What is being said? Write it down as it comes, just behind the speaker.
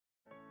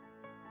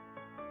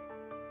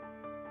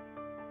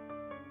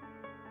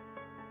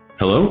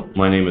Hello,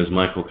 my name is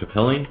Michael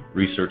Capelli,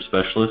 Research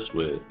Specialist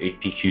with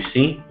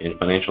APQC in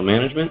Financial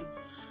Management,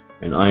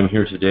 and I'm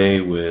here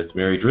today with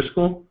Mary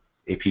Driscoll,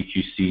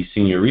 APQC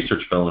Senior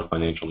Research Fellow in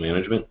Financial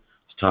Management,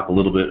 to talk a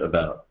little bit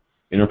about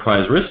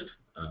enterprise risk,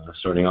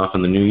 starting off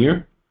in the new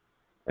year.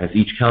 As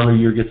each calendar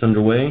year gets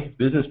underway,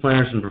 business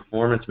planners and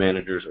performance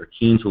managers are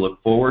keen to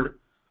look forward,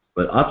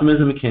 but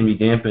optimism can be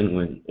dampened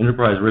when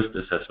enterprise risk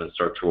assessments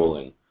start to roll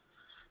in.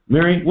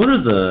 Mary, what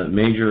are the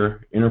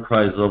major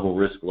enterprise-level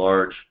risk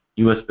large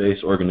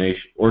U.S.-based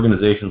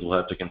organizations will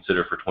have to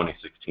consider for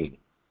 2016?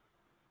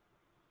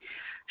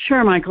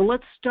 Sure, Michael.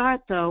 Let's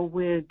start, though,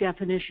 with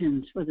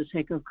definitions for the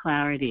sake of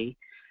clarity.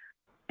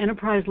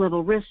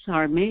 Enterprise-level risks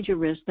are major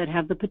risks that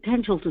have the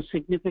potential to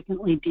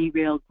significantly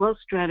derail growth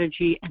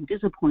strategy and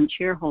disappoint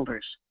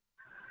shareholders.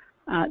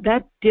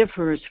 That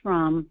differs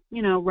from,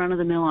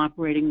 run-of-the-mill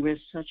operating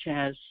risks such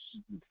as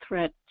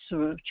threats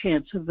or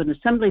chance of an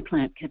assembly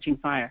plant catching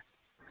fire.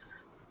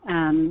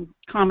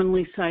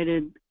 Commonly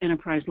cited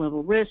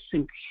enterprise-level risks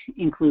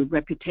include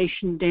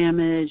reputation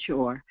damage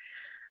or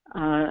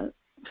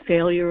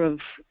failure of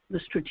the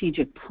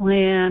strategic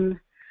plan,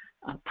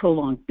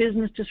 prolonged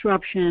business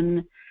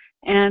disruption,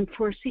 and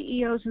for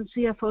CEOs and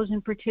CFOs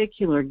in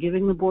particular,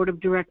 giving the board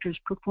of directors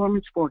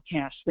performance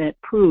forecasts that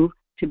prove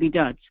to be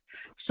duds.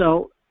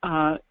 So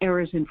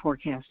errors in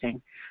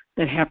forecasting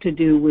that have to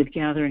do with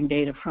gathering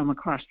data from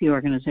across the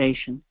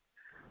organization.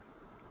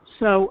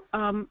 So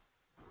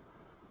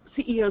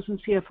CEOs and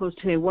CFOs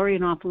today worry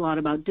an awful lot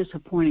about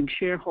disappointing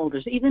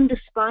shareholders, even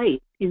despite,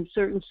 in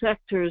certain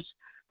sectors,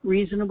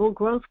 reasonable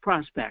growth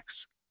prospects.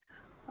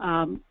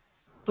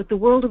 But the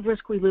world of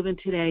risk we live in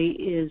today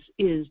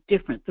is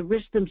different. The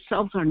risks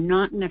themselves are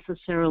not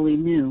necessarily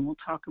new. We'll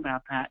talk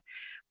about that.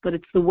 But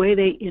it's the way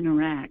they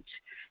interact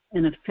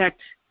and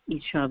affect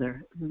each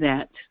other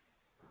that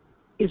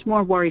is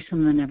more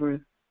worrisome than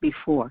ever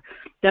before.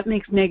 That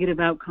makes negative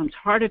outcomes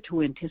harder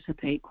to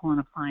anticipate,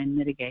 quantify, and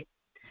mitigate.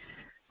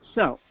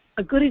 So,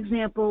 a good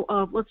example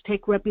of, let's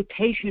take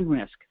reputation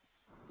risk,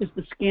 is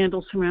the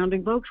scandal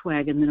surrounding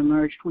Volkswagen that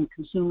emerged when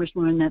consumers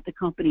learned that the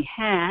company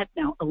had,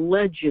 now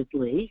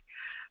allegedly,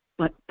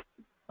 but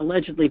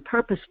allegedly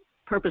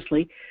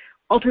purposely,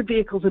 altered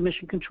vehicles'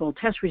 emission control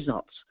test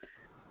results.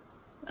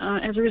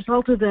 As a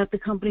result of that, the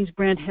company's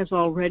brand has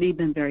already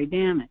been very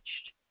damaged.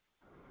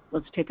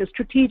 Let's take a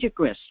strategic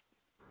risk.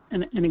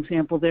 An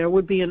example there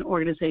would be an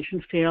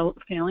organization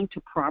failing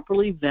to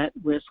properly vet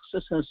risks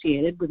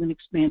associated with an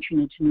expansion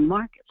into new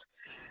markets.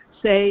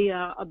 Say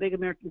a big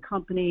American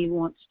company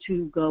wants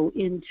to go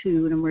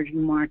into an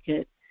emerging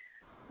market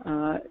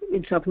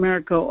in South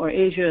America or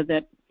Asia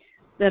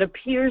that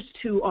appears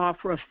to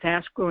offer a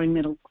fast-growing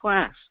middle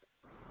class.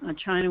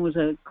 China was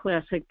a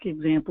classic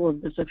example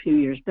of this a few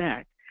years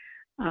back.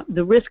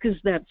 The risk is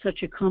that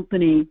such a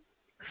company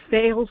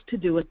fails to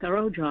do a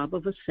thorough job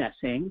of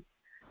assessing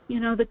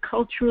the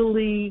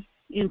culturally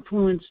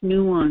influenced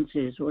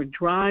nuances or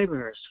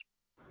drivers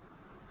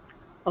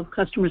of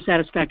customer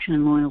satisfaction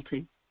and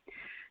loyalty.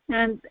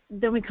 And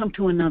then we come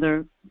to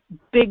another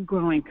big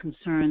growing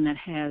concern that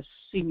has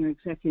senior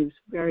executives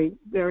very,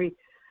 very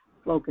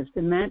focused,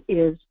 and that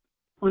is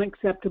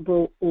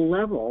unacceptable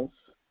levels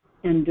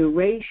and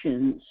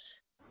durations.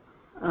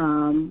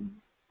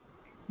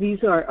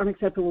 These are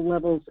unacceptable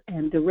levels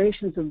and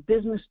durations of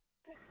business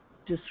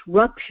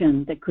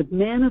disruption that could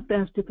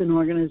manifest if an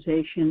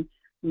organization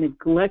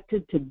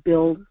neglected to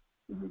build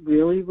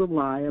really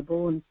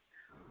reliable and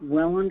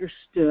well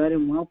understood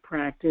and well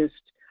practiced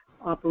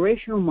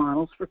operational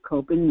models for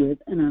coping with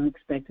an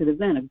unexpected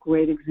event. A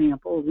great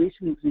example, a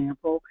recent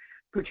example,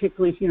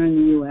 particularly here in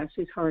the U.S.,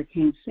 is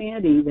Hurricane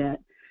Sandy that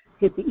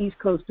hit the east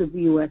coast of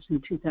the U.S.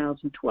 in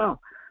 2012.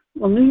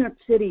 Well, New York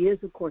City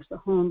is, of course, the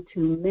home to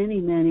many,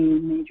 many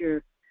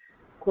major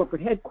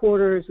corporate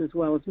headquarters, as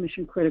well as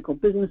mission-critical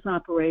business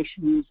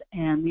operations,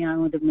 and the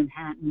island of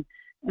Manhattan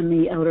and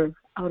the outer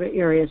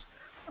areas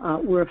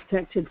were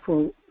affected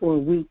for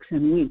weeks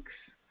and weeks.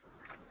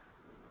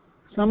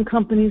 Some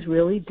companies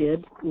really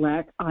did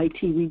lack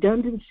IT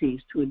redundancies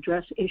to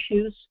address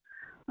issues.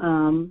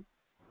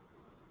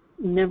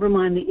 Never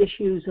mind the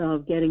issues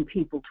of getting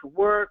people to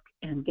work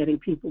and getting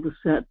people to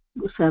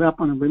set up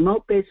on a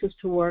remote basis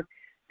to work,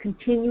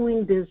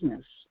 continuing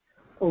business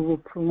over a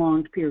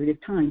prolonged period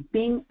of time.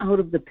 Being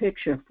out of the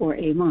picture for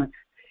a month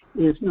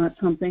is not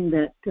something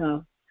that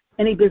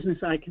any business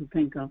I can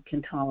think of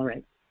can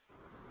tolerate.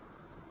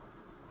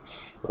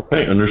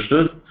 Okay,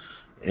 understood.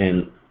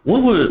 And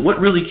what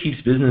really keeps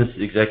business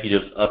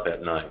executives up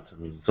at night? I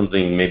mean,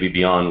 something maybe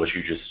beyond what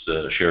you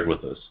just shared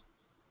with us.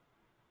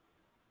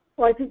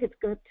 Well, I think it's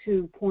got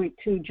to point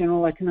to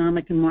general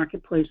economic and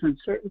marketplace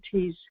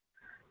uncertainties.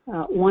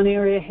 One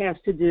area has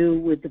to do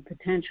with the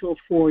potential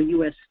for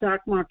U.S.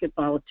 stock market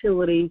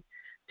volatility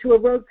to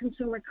erode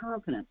consumer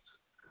confidence.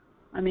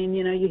 I mean,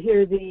 you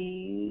hear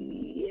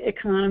the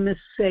economists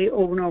say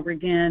over and over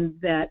again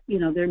that,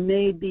 there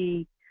may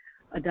be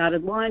a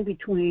dotted line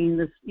between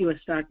the U.S.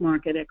 stock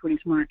market, equities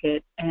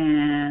market,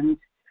 and,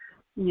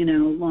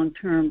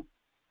 long-term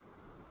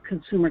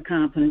consumer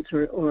confidence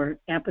or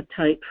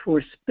appetite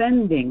for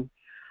spending.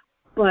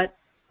 but,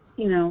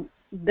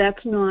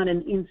 that's not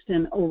an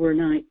instant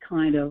overnight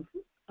kind of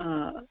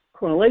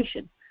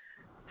correlation.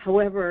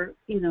 However,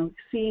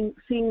 seeing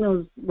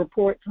those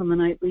reports on the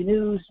nightly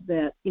news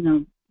that,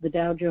 the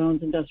Dow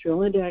Jones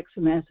Industrial Index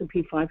and the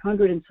S&P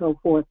 500 and so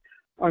forth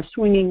are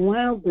swinging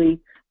wildly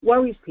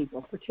worries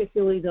people,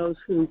 particularly those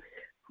who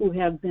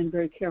have been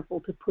very careful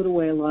to put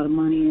away a lot of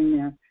money in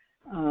their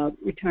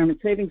retirement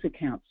savings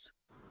accounts.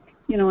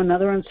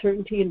 Another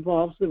uncertainty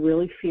involves the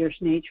really fierce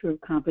nature of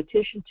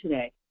competition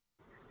today.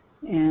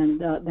 And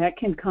that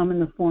can come in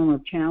the form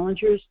of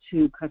challengers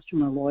to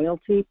customer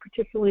loyalty,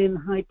 particularly in the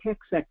high-tech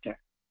sector.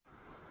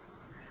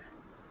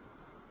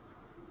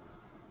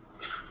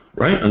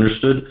 Right,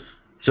 understood.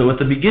 So at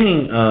the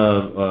beginning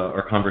of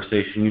our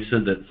conversation, you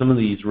said that some of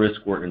these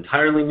risks weren't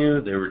entirely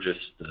new. They were just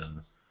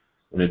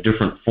in a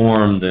different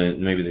form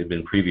than maybe they've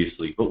been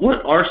previously. But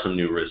what are some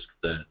new risks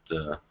that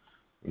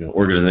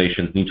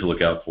organizations need to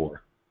look out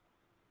for?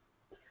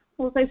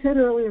 Well, as I said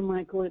earlier,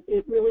 Michael,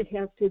 it really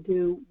has to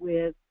do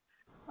with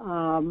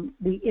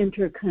the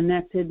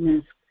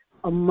interconnectedness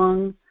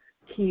among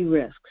key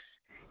risks.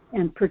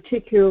 And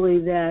particularly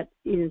that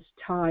is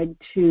tied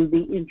to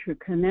the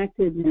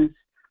interconnectedness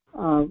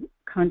of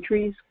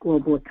countries,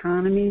 global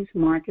economies,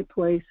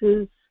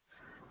 marketplaces,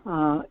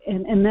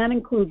 and that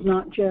includes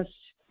not just,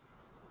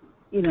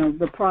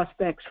 the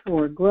prospects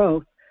for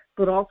growth,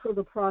 but also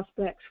the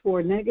prospects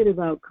for negative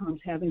outcomes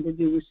having to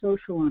do with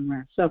social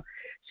unrest. So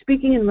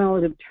speaking in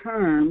relative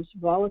terms,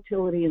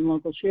 volatility in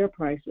local share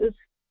prices,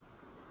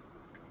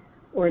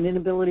 or an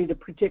inability to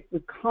predict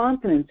with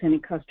confidence any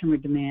customer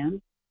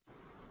demand,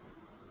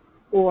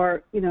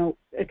 or,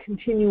 a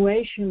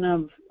continuation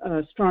of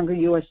a stronger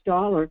U.S.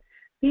 dollar,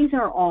 these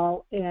are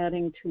all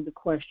adding to the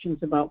questions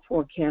about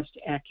forecast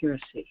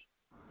accuracy.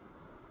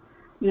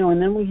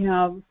 And then we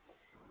have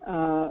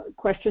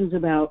questions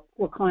about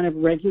what kind of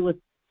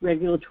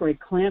regulatory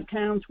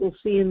clampdowns we'll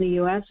see in the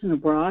U.S. and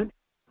abroad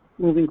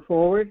moving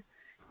forward.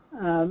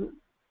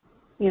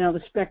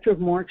 The specter of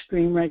more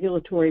extreme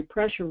regulatory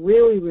pressure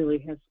really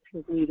has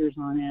leaders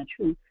on edge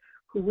who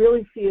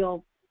really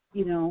feel,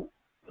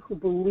 who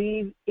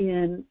believe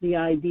in the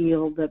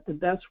ideal that the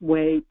best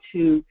way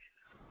to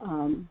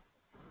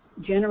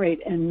generate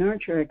and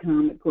nurture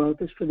economic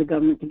growth is for the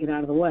government to get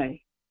out of the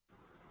way.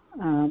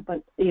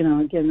 But,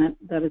 again,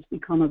 that has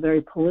become a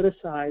very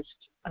politicized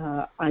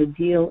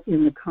ideal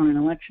in the current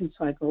election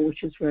cycle,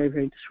 which is very,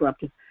 very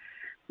disruptive.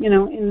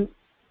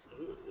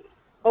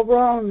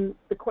 Overall,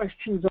 the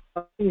questions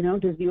are,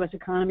 does the U.S.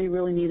 economy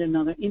really need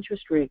another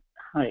interest rate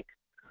hike?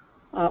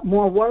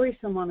 More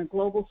worrisome on a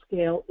global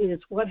scale is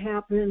what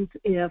happens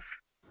if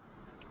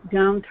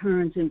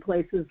downturns in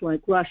places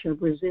like Russia,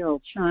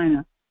 Brazil,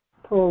 China,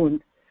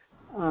 Poland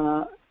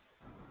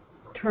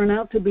turn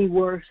out to be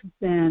worse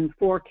than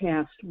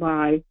forecast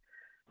by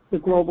the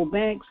global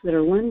banks that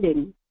are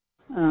lending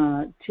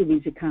to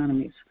these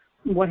economies.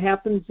 What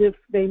happens if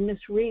they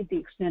misread the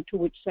extent to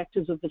which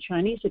sectors of the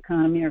Chinese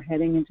economy are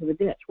heading into the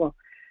ditch? Well,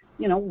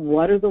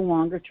 what are the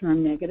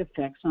longer-term negative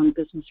effects on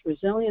business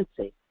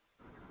resiliency?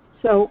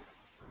 So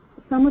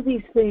some of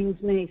these things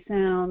may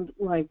sound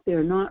like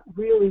they're not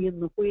really in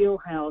the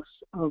wheelhouse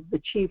of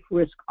the chief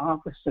risk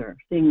officer,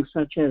 things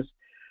such as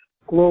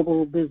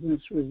global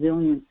business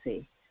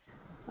resiliency.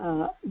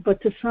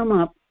 But to sum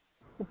up,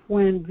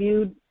 when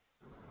viewed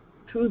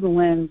through the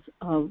lens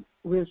of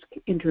risk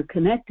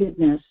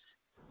interconnectedness,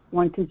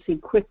 one can see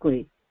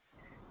quickly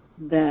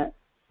that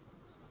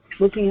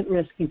looking at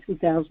risk in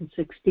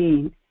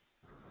 2016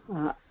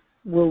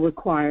 will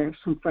require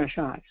some fresh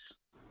eyes.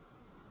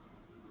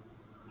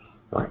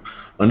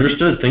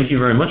 Understood. Thank you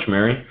very much,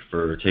 Mary,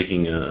 for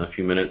taking a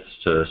few minutes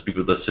to speak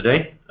with us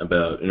today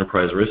about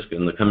enterprise risk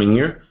in the coming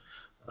year.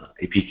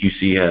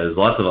 APQC has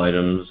lots of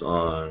items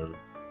on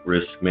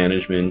risk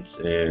management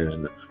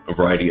and a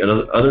variety of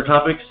other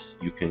topics.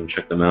 You can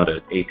check them out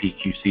at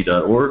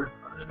apqc.org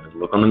and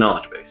look on the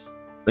knowledge base.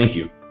 Thank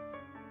you.